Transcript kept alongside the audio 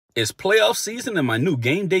It's playoff season and my new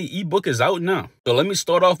game day ebook is out now. So let me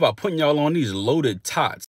start off by putting y'all on these loaded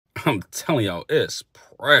tots. I'm telling y'all, it's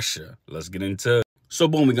pressure. Let's get into it. So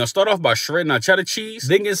boom, we're gonna start off by shredding our cheddar cheese,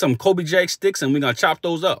 then get some Kobe Jack sticks and we're gonna chop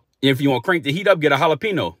those up. And if you want to crank the heat up, get a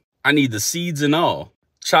jalapeno. I need the seeds and all.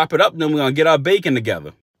 Chop it up, then we're gonna get our bacon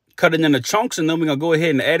together. Cut it into chunks and then we're gonna go ahead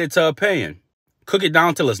and add it to a pan. Cook it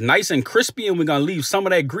down till it's nice and crispy and we're gonna leave some of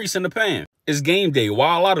that grease in the pan. It's game day,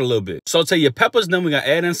 wild out a little bit. Saute your peppers, then we're gonna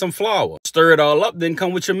add in some flour. Stir it all up, then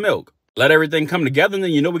come with your milk. Let everything come together, and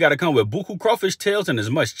then you know we gotta come with buku crawfish tails and as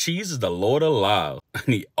much cheese as the Lord allows. I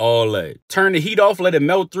need all that. Turn the heat off, let it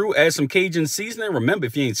melt through, add some Cajun seasoning. Remember,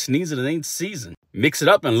 if you ain't sneezing, it ain't seasoned. Mix it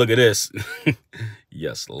up and look at this.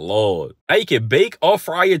 Yes, Lord. Now you can bake or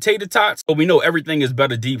fry your tater tots, but we know everything is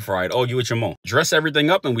better deep fried. Argue with your mom. Dress everything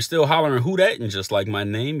up and we still hollering who that, and just like my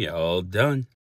name, you're all done.